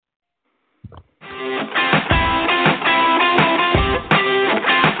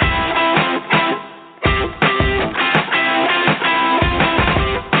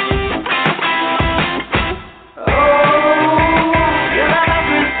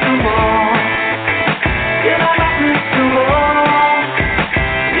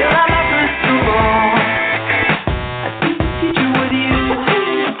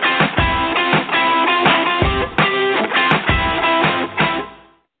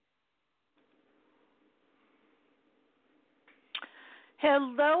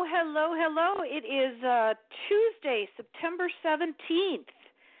Hello, hello, hello. It is Tuesday, September 17th,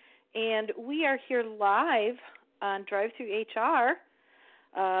 and we are here live on Drive Through HR,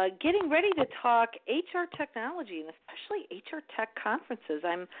 getting ready to talk HR technology and especially HR tech conferences.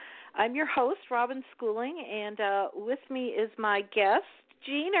 I'm your host, Robin Schooling, and with me is my guest,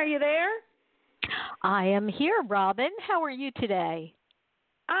 Jeanne. Are you there? I am here, Robin. How are you today?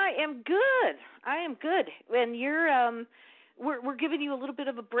 I am good. And you're we're giving you a little bit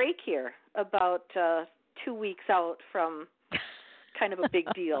of a break here, about 2 weeks out from kind of a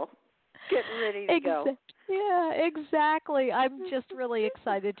big deal. Getting ready to go. Yeah, exactly. I'm just really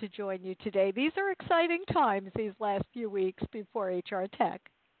excited to join you today. These are exciting times, these last few weeks before HR Tech.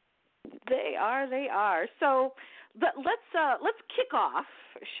 They are. So, but let's kick off,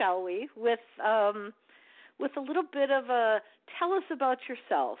 shall we, with a little bit of a tell us about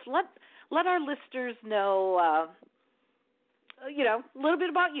yourself. Let our listeners know, a little bit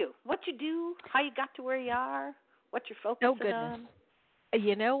about you, what you do, how you got to where you are, what you're focusing on. Oh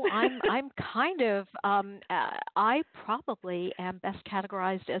goodness. I'm kind of I probably am best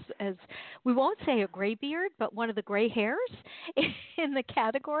categorized as we won't say a gray beard, but one of the gray hairs in the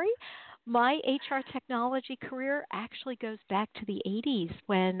category. My HR technology career actually goes back to the 80s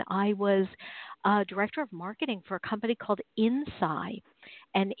when I was director of marketing for a company called Insci.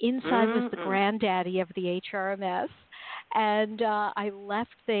 And Insci was the granddaddy of the HRMS. And I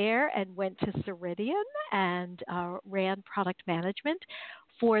left there and went to Ceridian and ran product management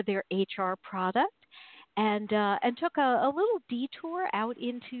for their HR product. And took a little detour out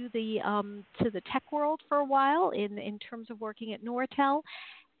into the to the tech world for a while in terms of working at Nortel.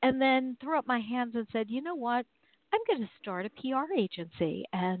 And then threw up my hands and said, you know what, I'm going to start a PR agency.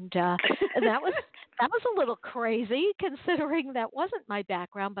 And that was a little crazy considering that wasn't my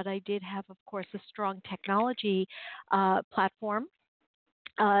background, but I did have, of course, a strong technology platform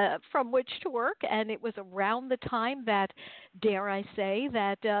from which to work. And it was around the time that, dare I say,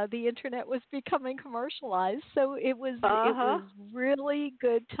 that the Internet was becoming commercialized. So it was really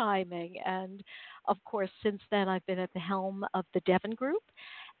good timing. And, of course, since then, I've been at the helm of the Devon Group.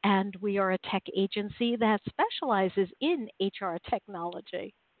 And we are a tech agency that specializes in HR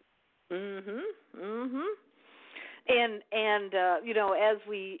technology. And as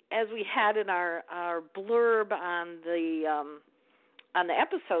we had in our blurb on the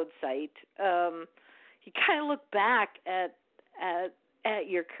episode site, you kind of look back at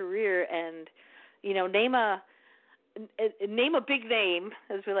your career and name a big name,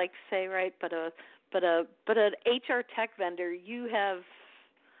 as we like to say, right? But an HR tech vendor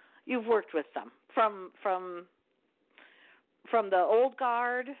you've worked with them from the old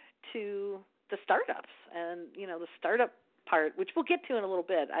guard to the startups, and the startup part, which we'll get to in a little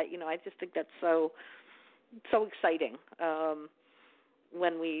bit. I just think that's so exciting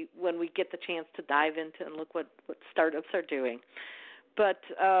when we get the chance to dive into and look what startups are doing. But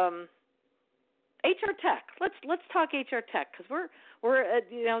HR tech. Let's talk HR tech, because we're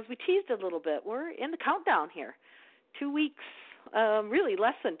as we teased a little bit, we're in the countdown here. 2 weeks. Really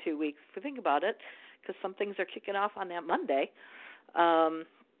less than 2 weeks, if you think about it, because some things are kicking off on that Monday.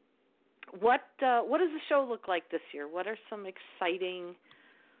 What does the show look like this year? What are some exciting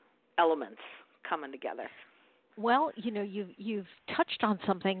elements coming together? Well, you've touched on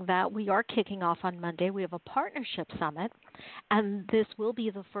something that we are kicking off on Monday. We have a partnership summit, and this will be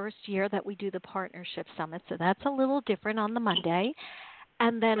the first year that we do the partnership summit, so that's a little different on the Monday.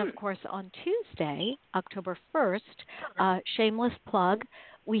 And then, of course, on Tuesday, October 1st, shameless plug,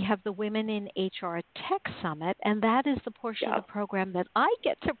 we have the Women in HR Tech Summit, and that is the portion of the program that I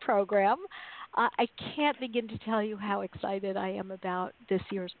get to program. I can't begin to tell you how excited I am about this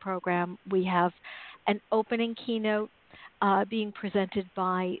year's program. We have an opening keynote being presented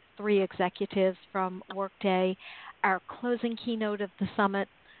by 3 executives from Workday, our closing keynote of the summit,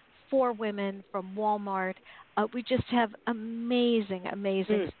 4 women from Walmart. We just have amazing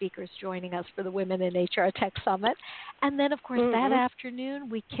speakers joining us for the Women in HR Tech Summit. And then, of course, that afternoon,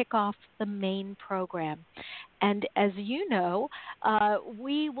 we kick off the main program. And as you know,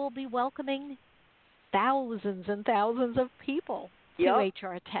 we will be welcoming thousands and thousands of people to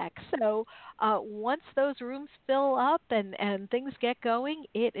HR Tech. So once those rooms fill up and things get going,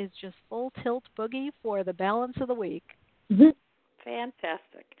 it is just full tilt boogie for the balance of the week.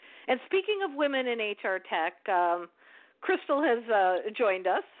 Fantastic. And speaking of women in HR tech, Crystal has joined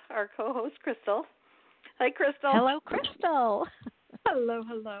us, our co-host, Crystal. Hi, Crystal. Hello, Crystal.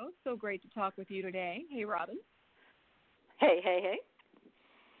 Hello. So great to talk with you today. Hey, Robin. Hey.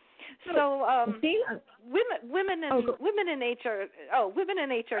 So, women in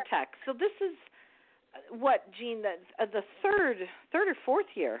HR tech. So this is what, Jeanne? The third or fourth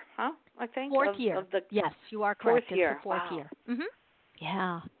year, huh? I think Fourth year. of the yes, you are fourth correct. year. It's the fourth Wow. year. Mhm.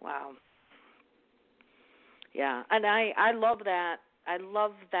 Yeah. Wow. Yeah, and I love that. I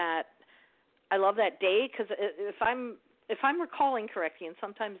love that day, because if I'm recalling correctly, and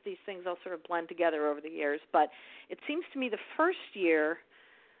sometimes these things all sort of blend together over the years, but it seems to me the first year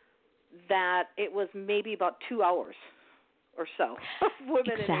that it was maybe about 2 hours or so of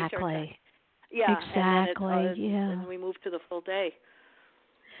women in HR Tech. Yeah, Exactly. and we moved to the full day.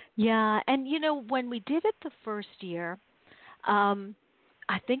 Yeah, and when we did it the first year,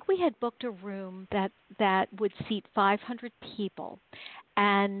 I think we had booked a room that would seat 500 people,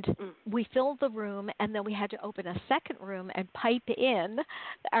 and we filled the room, and then we had to open a second room and pipe in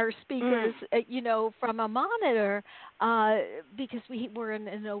our speakers, from a monitor, because we were in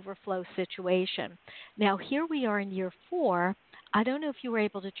an overflow situation. Now here we are in year 4. I don't know if you were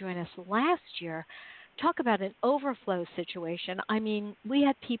able to join us last year. Talk about an overflow situation. I mean, we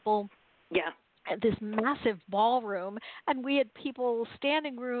had people. Yeah. This massive ballroom, and we had people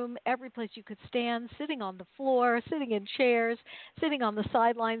standing room, every place you could stand, sitting on the floor, sitting in chairs, sitting on the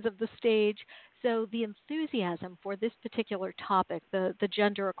sidelines of the stage. So the enthusiasm for this particular topic, the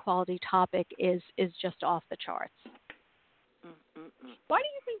gender equality topic, is just off the charts. Why do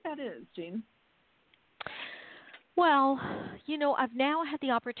you think that is, Jeanne? Well, I've now had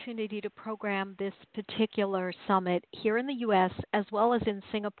the opportunity to program this particular summit here in the U.S. as well as in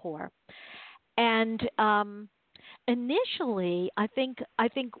Singapore. And initially, I think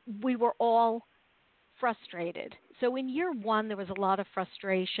we were all frustrated. So in year 1, there was a lot of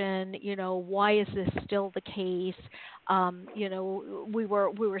frustration. Why is this still the case? We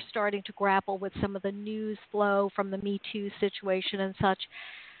were starting to grapple with some of the news flow from the Me Too situation and such.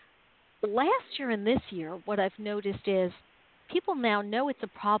 Last year and this year, what I've noticed is people now know it's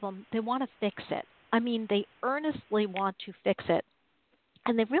a problem. They want to fix it. I mean, they earnestly want to fix it.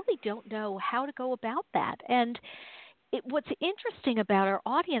 And they really don't know how to go about that. And what's interesting about our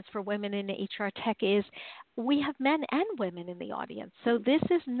audience for women in HR tech is we have men and women in the audience. So this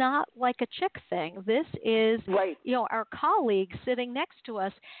is not like a chick thing. This is, right. Our colleagues sitting next to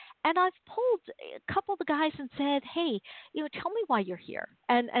us. And I've pulled a couple of the guys and said, hey, tell me why you're here.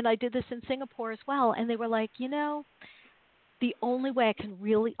 And I did this in Singapore as well. And they were like, the only way I can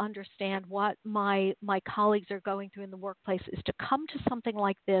really understand what my colleagues are going through in the workplace is to come to something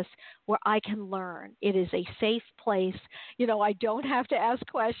like this where I can learn. It is a safe place. I don't have to ask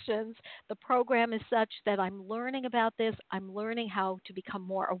questions. The program is such that I'm learning about this. I'm learning how to become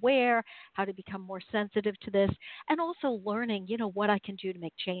more aware, how to become more sensitive to this, and also learning, what I can do to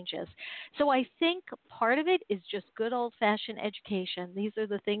make changes. So I think part of it is just good old-fashioned education. These are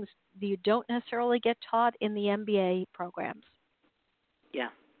the things that you don't necessarily get taught in the MBA programs. Yeah.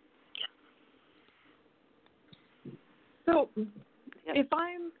 So if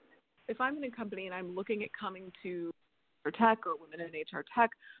I'm in a company and I'm looking at coming to HR tech or women in HR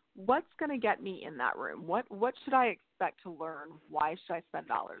tech, what's going to get me in that room? What should I expect to learn? Why should I spend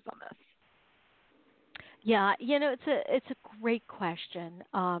dollars on this? Yeah, it's a great question,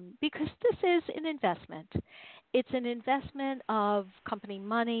 because this is an investment. It's an investment of company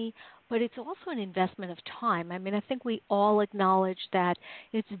money, but it's also an investment of time. I mean, I think we all acknowledge that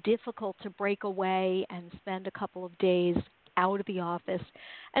it's difficult to break away and spend a couple of days out of the office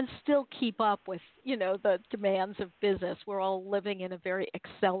and still keep up with, the demands of business. We're all living in a very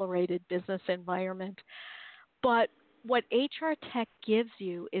accelerated business environment. But what HR tech gives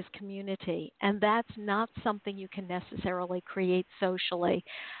you is community, and that's not something you can necessarily create socially.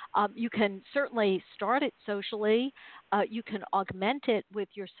 You can certainly start it socially. You can augment it with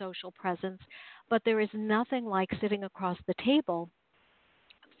your social presence, but there is nothing like sitting across the table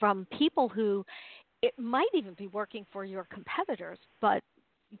from people who it might even be working for your competitors, but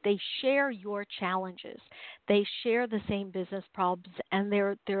they share your challenges. They share the same business problems, and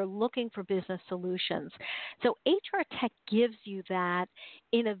they're looking for business solutions. So HR Tech gives you that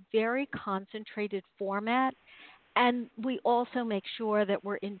in a very concentrated format. And we also make sure that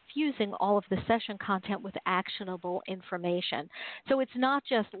we're infusing all of the session content with actionable information. So it's not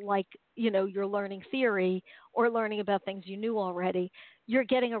just like, you're learning theory or learning about things you knew already. You're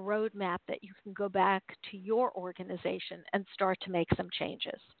getting a roadmap that you can go back to your organization and start to make some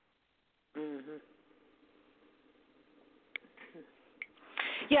changes. Mm-hmm.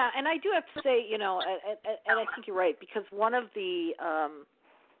 Yeah, and I do have to say, and I think you're right, because one of the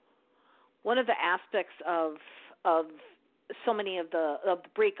aspects of so many of the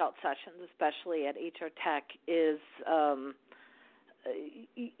breakout sessions, especially at HR Tech, is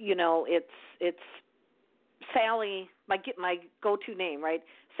it's Sally, my go-to name, right?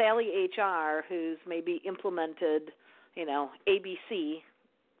 Sally HR, who's maybe implemented, ABC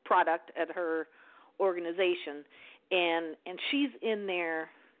product at her organization, and she's in there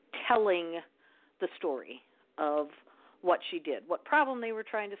telling the story of what she did, what problem they were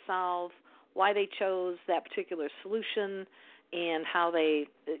trying to solve, why they chose that particular solution, and how they,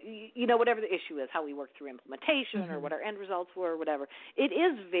 whatever the issue is, how we worked through implementation or what our end results were, whatever. It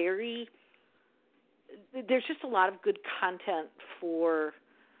is there's just a lot of good content for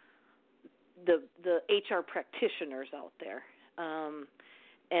the HR practitioners out there. And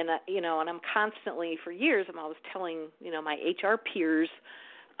I'm constantly, for years, I'm always telling, my HR peers,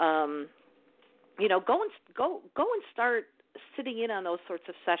 go and start sitting in on those sorts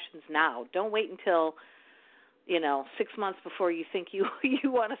of sessions now. Don't wait until 6 months before you think you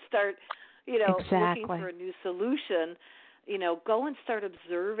want to start, Exactly. looking for a new solution. Go and start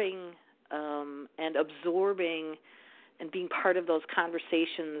observing and absorbing and being part of those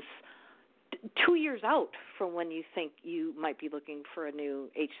conversations 2 years out from when you think you might be looking for a new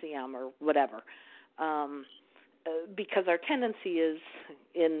HCM or whatever. Because our tendency is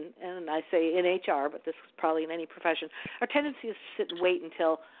and I say in HR, but this is probably in any profession, our tendency is to sit and wait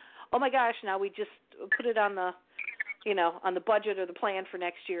until, oh my gosh, now we just put it on the, on the budget or the plan for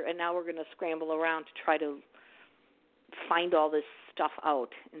next year, and now we're going to scramble around to try to find all this stuff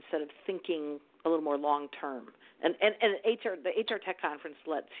out instead of thinking a little more long term. And the HR Tech Conference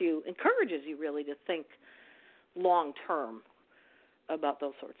encourages you really to think long term about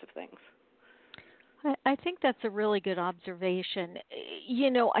those sorts of things. I think that's a really good observation.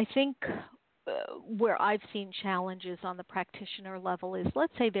 I think where I've seen challenges on the practitioner level is,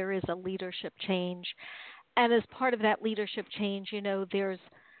 let's say there is a leadership change, and as part of that leadership change, there's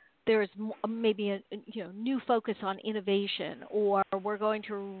maybe a new focus on innovation, or we're going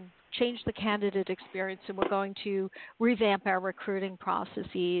to change the candidate experience and we're going to revamp our recruiting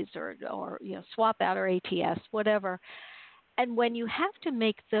processes or swap out our ATS, whatever. And when you have to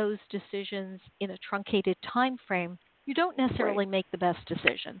make those decisions in a truncated time frame, you don't necessarily make the best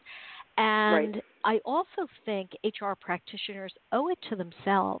decision. And I also think HR practitioners owe it to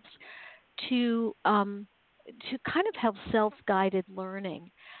themselves to kind of have self-guided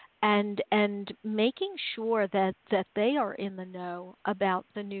learning and making sure that they are in the know about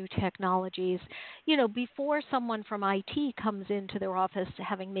the new technologies, before someone from IT comes into their office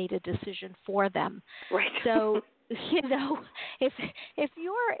having made a decision for them. Right. So, if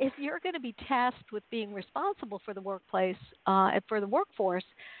you're going to be tasked with being responsible for the workplace, for the workforce,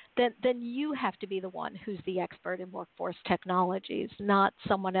 then you have to be the one who's the expert in workforce technologies, not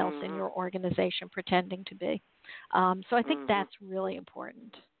someone else in your organization pretending to be. So I think that's really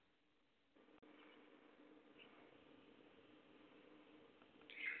important.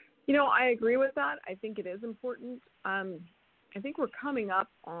 I agree with that. I think it is important. I think we're coming up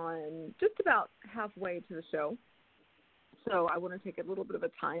on just about halfway to the show. So I want to take a little bit of a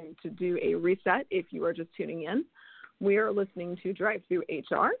time to do a reset if you are just tuning in. We are listening to Drive Through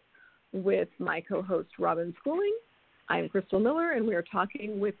HR with my co-host, Robin Schooling. I'm Crystal Miller, and we are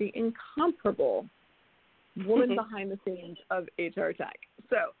talking with the incomparable woman behind the scenes of HR Tech.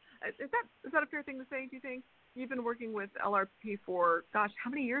 So is that a fair thing to say, do you think? You've been working with LRP for, gosh, how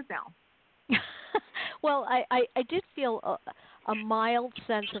many years now? Well, I did feel a mild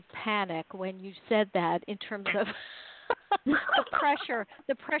sense of panic when you said that, in terms of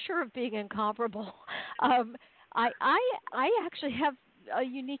the pressure of being incomparable. I actually have a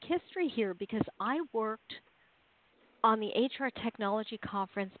unique history here because I worked on the HR Technology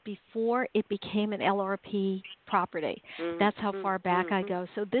Conference before it became an LRP property. That's how far back I go.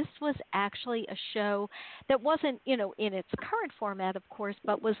 So this was actually a show that wasn't, in its current format, of course,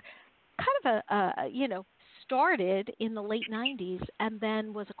 but was kind of started in the late 90s and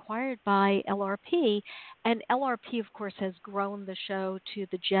then was acquired by LRP. And LRP, of course, has grown the show to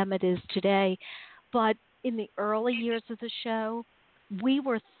the gem it is today. But in the early years of the show, we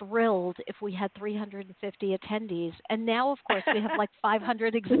were thrilled if we had 350 attendees. And now, of course, we have like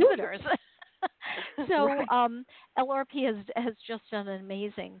 500 exhibitors. So LRP has just done an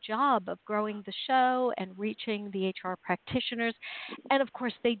amazing job of growing the show and reaching the HR practitioners. And, of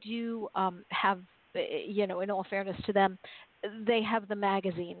course, they do have, in all fairness to them, they have the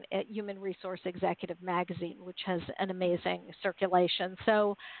magazine, Human Resource Executive Magazine, which has an amazing circulation.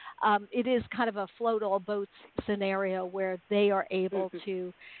 So it is kind of a float all boats scenario where they are able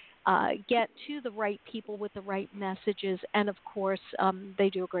to get to the right people with the right messages. And, of course, they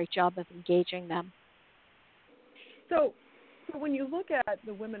do a great job of engaging them. So when you look at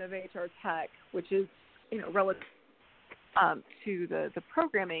the Women of HR Tech, which is, relative to the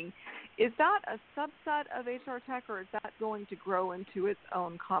programming, Is that a subset of HR Tech, or is that going to grow into its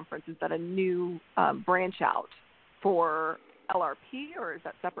own conference? Is that a new branch out for LRP, or is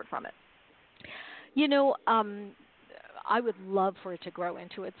that separate from it? You know, I would love for it to grow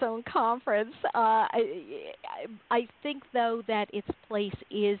into its own conference. I think, though, that its place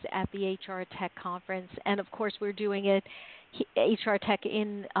is at the HR Tech conference, and of course we're doing it HR Tech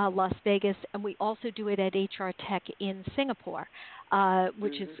in Las Vegas, and we also do it at HR Tech in Singapore,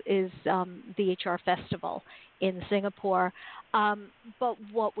 which is the HR festival in Singapore. But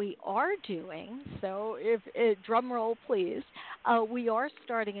what we are doing, so if drum roll please, we are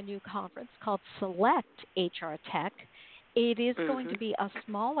starting a new conference called Select HR Tech. It is going to be a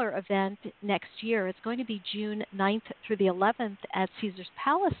smaller event next year. It's going to be June 9th through the 11th at Caesars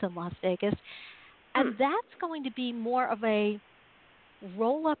Palace in Las Vegas. And that's going to be more of a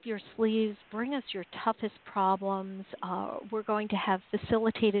roll up your sleeves, bring us your toughest problems. We're going to have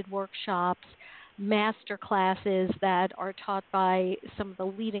facilitated workshops, master classes that are taught by some of the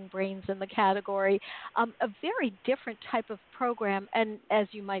leading brains in the category, a very different type of program. And as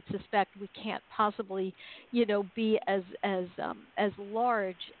you might suspect, we can't possibly, be as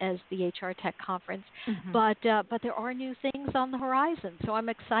large as the HR Tech conference. But there are new things on the horizon. So I'm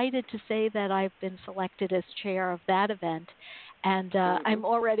excited to say that I've been selected as chair of that event, and I'm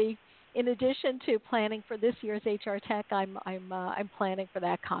already. In addition to planning for this year's HR Tech, I'm planning for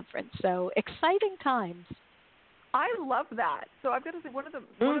that conference. So exciting times. I love that. So I've got to say, one of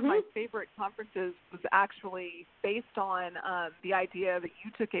my favorite conferences was actually based on the idea that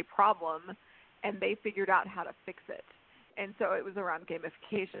you took a problem and they figured out how to fix it. And so it was around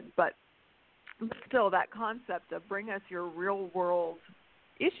gamification, but still that concept of bring us your real world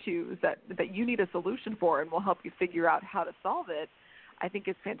issues that you need a solution for, and we'll help you figure out how to solve it, I think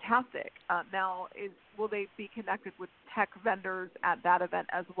is fantastic. Now, will they be connected with tech vendors at that event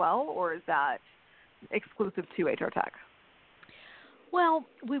as well, or is that exclusive to HR Tech? Well,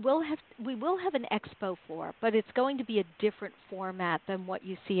 we will have an expo floor, but it's going to be a different format than what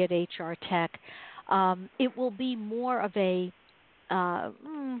you see at HR Tech. It will be more of a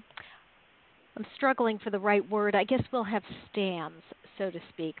I'm struggling for the right word. I guess we'll have stands, so to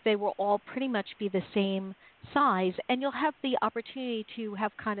speak. They will all pretty much be the same size, and you'll have the opportunity to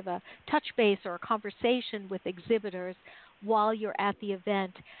have kind of a touch base or a conversation with exhibitors while you're at the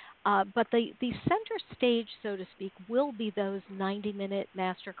event. But the center stage, so to speak, will be those 90-minute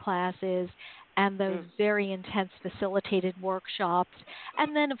master classes and those very intense facilitated workshops.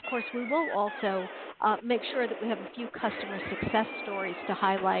 And then, of course, we will also make sure that we have a few customer success stories to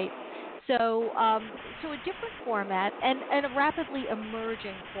highlight. So a different format and a rapidly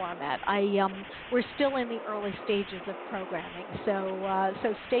emerging format. We're still in the early stages of programming, so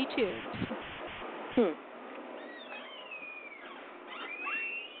stay tuned.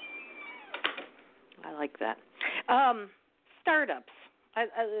 I like that. Startups. I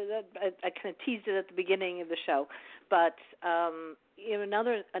kind of teased it at the beginning of the show, but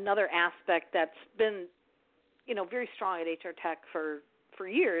another aspect that's been very strong at HR Tech for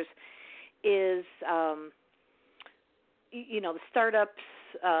years is the startups,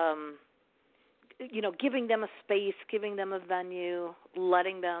 giving them a space, giving them a venue,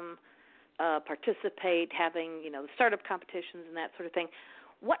 letting them participate, having the startup competitions and that sort of thing.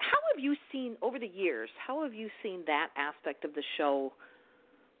 How have you seen over the years? How have you seen that aspect of the show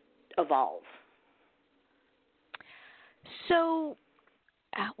evolve? So,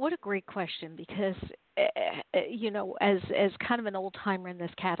 what a great question, because as kind of an old timer in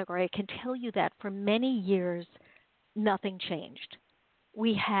this category, I can tell you that for many years, nothing changed.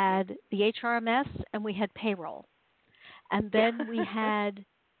 We had the HRMS and we had payroll, and then we had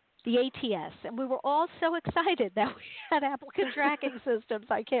the ATS, and we were all so excited that we had applicant tracking systems.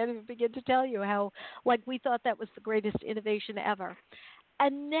 I can't even begin to tell you how, we thought that was the greatest innovation ever.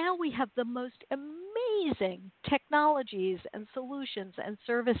 And now we have the most amazing technologies and solutions and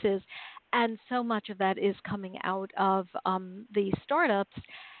services, and so much of that is coming out of the startups.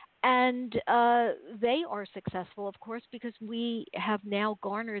 And they are successful, of course, because we have now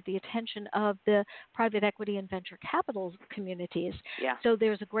garnered the attention of the private equity and venture capital communities. Yeah. So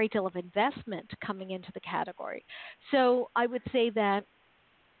there's a great deal of investment coming into the category. So I would say that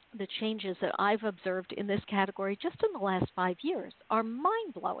the changes that I've observed in this category just in the last 5 years are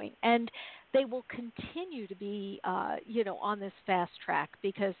mind-blowing, and they will continue to be, on this fast track,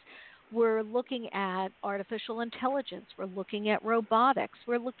 because We're looking at artificial intelligence. We're looking at robotics.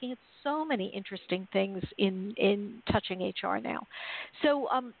 We're looking at so many interesting things in touching HR now. So,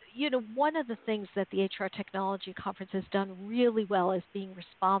 one of the things that the HR Technology Conference has done really well is being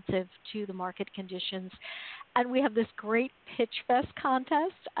responsive to the market conditions. And we have this great Pitch Fest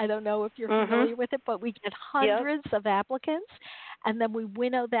contest. I don't know if you're familiar with it, but we get hundreds of applicants, and then we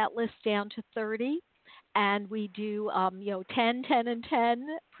winnow that list down to 30. And we do, 10, 10, and 10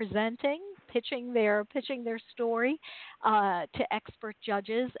 presenting, pitching their story to expert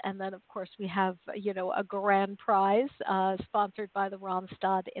judges. And then, of course, we have, a grand prize sponsored by the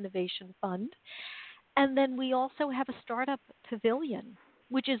Ronstadt Innovation Fund. And then we also have a startup pavilion,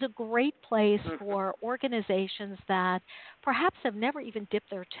 which is a great place for organizations that perhaps have never even dipped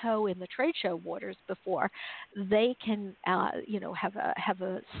their toe in the trade show waters before. They can, have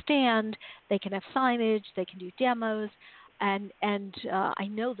a stand. They can have signage. They can do demos. And I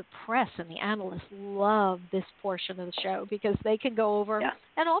know the press and the analysts love this portion of the show because they can go over,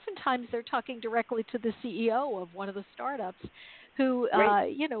 and oftentimes they're talking directly to the CEO of one of the startups who,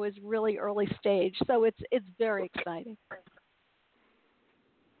 is really early stage. So it's very exciting.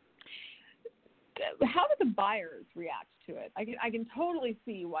 How do the buyers react to it? I can totally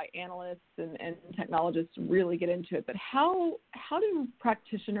see why analysts and technologists really get into it, but how do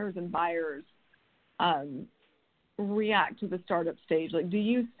practitioners and buyers react to the startup stage? Like, do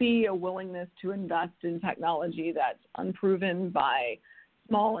you see a willingness to invest in technology that's unproven by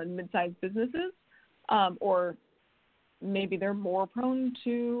small and mid-sized businesses, or maybe they're more prone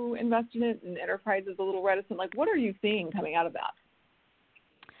to invest in it and enterprises a little reticent? Like, what are you seeing coming out of that?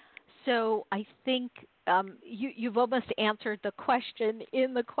 So I think you've almost answered the question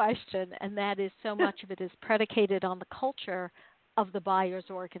in the question, and that is so much of it is predicated on the culture of the buyer's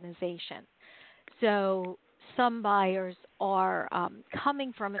organization. So some buyers are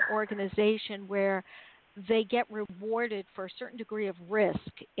coming from an organization where they get rewarded for a certain degree of risk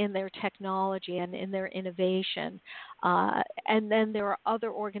in their technology and in their innovation. And then there are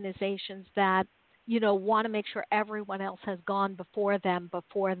other organizations that want to make sure everyone else has gone before them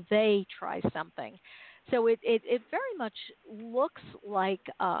before they try something. So it very much looks like,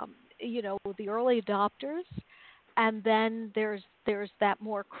 the early adopters, and then there's that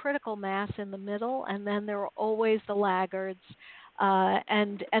more critical mass in the middle, and then there are always the laggards.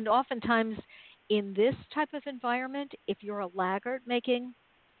 And oftentimes in this type of environment, if you're a laggard making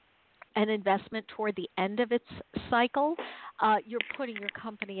an investment toward the end of its cycle, you're putting your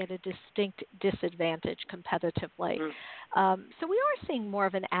company at a distinct disadvantage competitively. So we are seeing more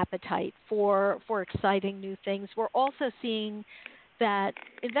of an appetite for exciting new things. We're also seeing that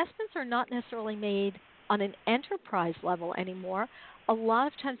investments are not necessarily made on an enterprise level anymore. A lot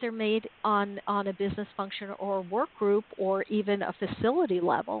of times they're made on a business function or a work group or even a facility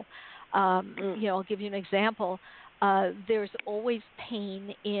level. I'll give you an example. There's always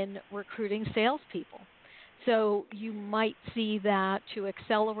pain in recruiting salespeople. So you might see that to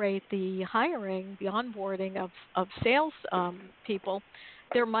accelerate the hiring, the onboarding of sales people,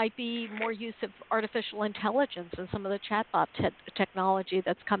 there might be more use of artificial intelligence and some of the chatbot technology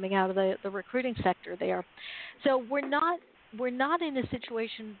that's coming out of the recruiting sector there. So we're not in a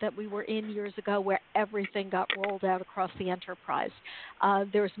situation that we were in years ago where everything got rolled out across the enterprise.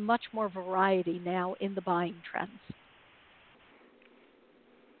 There's much more variety now in the buying trends.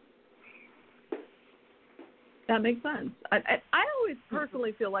 That makes sense. I always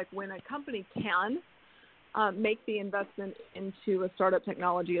personally feel like when a company can make the investment into a startup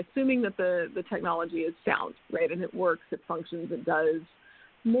technology, assuming that the technology is sound, right, and it works, it functions, it does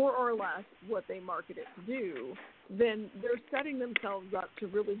more or less what they market it to do, then they're setting themselves up to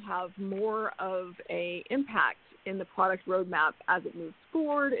really have more of a impact in the product roadmap as it moves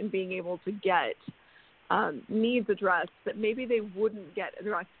forward and being able to get needs addressed that maybe they wouldn't get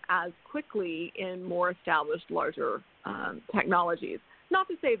addressed as quickly in more established, larger technologies. Not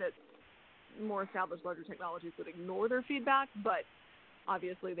to say that more established, larger technologies would ignore their feedback, but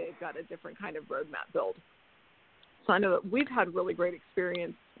obviously they've got a different kind of roadmap build. So I know that we've had really great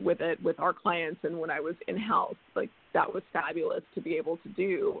experience with it with our clients, and when I was in-house, like that was fabulous to be able to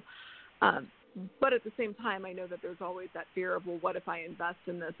do. But at the same time, I know that there's always that fear of, well, what if I invest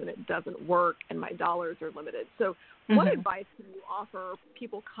in this and it doesn't work and my dollars are limited? So what advice can you offer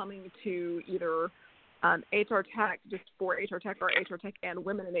people coming to either HR Tech, just for HR Tech, or HR Tech and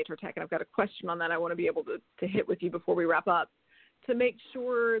women in HR Tech? And I've got a question on that I want to be able to hit with you before we wrap up, to make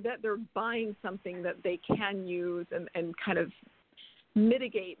sure that they're buying something that they can use and kind of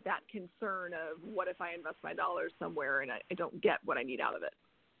mitigate that concern of, what if I invest my dollars somewhere and I don't get what I need out of it?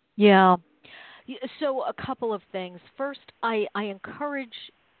 Yeah. So a couple of things. First, I encourage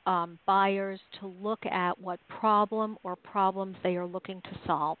buyers to look at what problem or problems they are looking to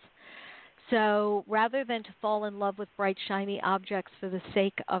solve. So rather than to fall in love with bright, shiny objects for the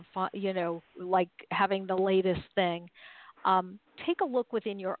sake of, like having the latest thing, take a look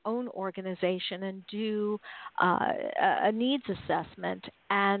within your own organization and do a needs assessment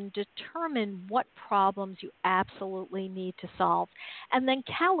and determine what problems you absolutely need to solve, and then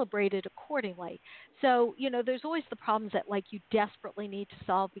calibrate it accordingly. So, there's always the problems that like you desperately need to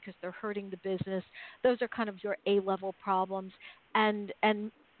solve because they're hurting the business. Those are kind of your A-level problems, and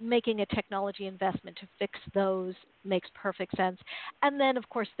making a technology investment to fix those makes perfect sense. And then, of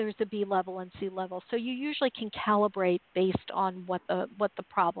course, there's the B level and C level. So you usually can calibrate based on what the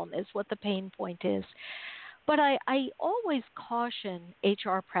problem is, what the pain point is. But I always caution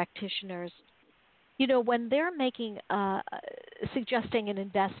HR practitioners, when they're making suggesting an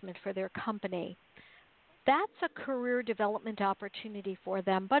investment for their company, that's a career development opportunity for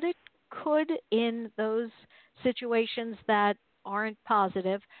them. But it could, in those situations that aren't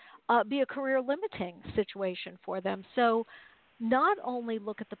positive, be a career limiting situation for them. So not only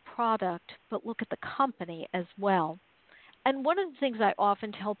look at the product, but look at the company as well. And one of the things I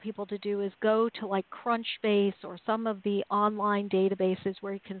often tell people to do is go to like Crunchbase or some of the online databases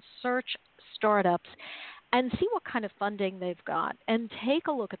where you can search startups and see what kind of funding they've got, and take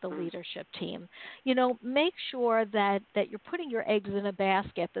a look at the leadership team. Make sure that you're putting your eggs in a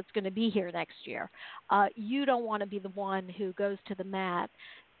basket that's going to be here next year. You don't want to be the one who goes to the mat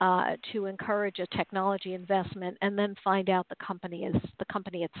to encourage a technology investment and then find out the company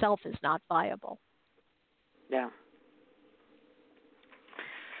itself is not viable. Yeah.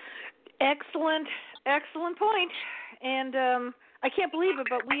 Excellent point. And I can't believe it,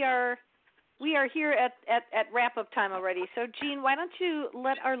 but we are here at wrap-up time already. So, Jeanne, why don't you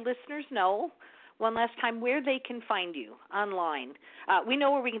let our listeners know one last time where they can find you online? We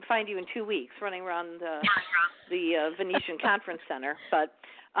know where we can find you in 2 weeks, running around the Venetian Conference Center. But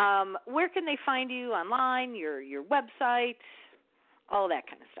where can they find you online, your website, all that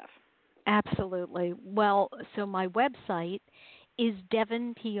kind of stuff? Absolutely. Well, so my website is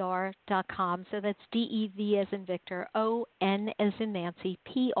devonpr.com. So that's DEV as in Victor, ON as in Nancy,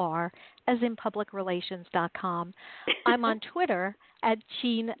 PR as in publicrelations.com. I'm on Twitter at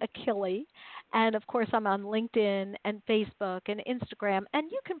Jeanne Achille. And, of course, I'm on LinkedIn and Facebook and Instagram.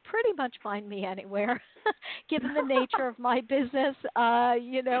 And you can pretty much find me anywhere, given the nature of my business.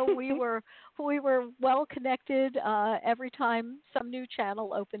 We were well connected every time some new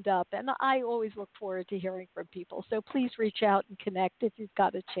channel opened up. And I always look forward to hearing from people. So please reach out and connect if you've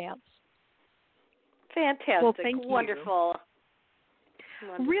got a chance. Fantastic. Well, thank you. Wonderful.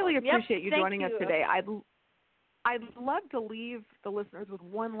 Really appreciate you joining us today. I'd love to leave the listeners with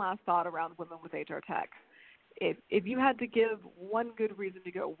one last thought around women with HR tech. If you had to give one good reason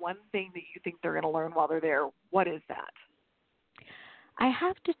to go, one thing that you think they're going to learn while they're there, what is that? I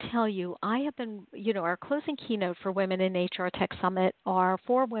have to tell you, I have been, our closing keynote for Women in HR Tech Summit are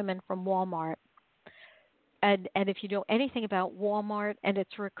 4 women from Walmart. And if you know anything about Walmart and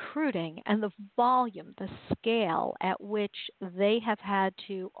its recruiting and the volume, the scale at which they have had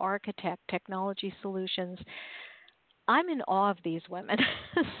to architect technology solutions, I'm in awe of these women.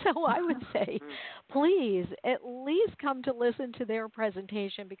 So I would say, please at least come to listen to their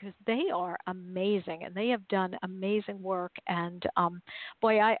presentation, because they are amazing and they have done amazing work. And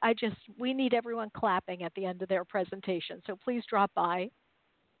we need everyone clapping at the end of their presentation. So please drop by.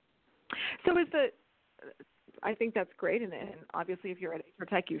 So I think that's great, and obviously if you're at HR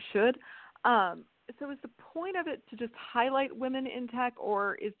Tech, you should. So is the point of it to just highlight women in tech,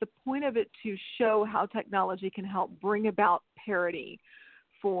 or is the point of it to show how technology can help bring about parity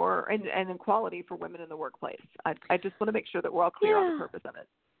and equality for women in the workplace? I just want to make sure that we're all clear on the purpose of it.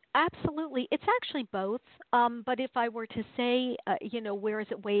 Absolutely. It's actually both. But if I were to say, where is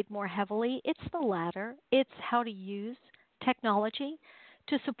it weighed more heavily, it's the latter. It's how to use technology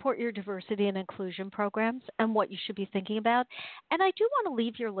to support your diversity and inclusion programs and what you should be thinking about. And I do want to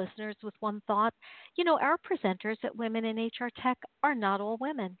leave your listeners with one thought. Our presenters at Women in HR Tech are not all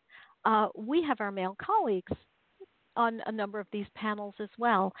women. We have our male colleagues on a number of these panels as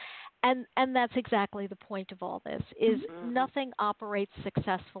well. And that's exactly the point of all this, is nothing operates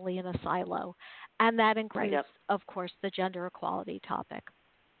successfully in a silo. And that includes, of course, the gender equality topic.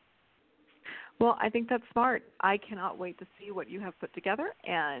 Well, I think that's smart. I cannot wait to see what you have put together.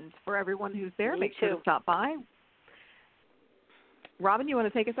 And for everyone who's there, make sure to stop by. Robin, you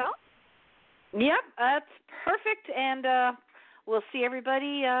want to take us out? Yep, that's perfect. And we'll see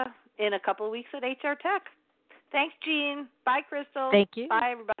everybody in a couple of weeks at HR Tech. Thanks, Jeanne. Bye, Crystal. Thank you.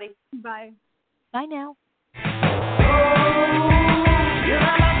 Bye, everybody. Bye. Bye now.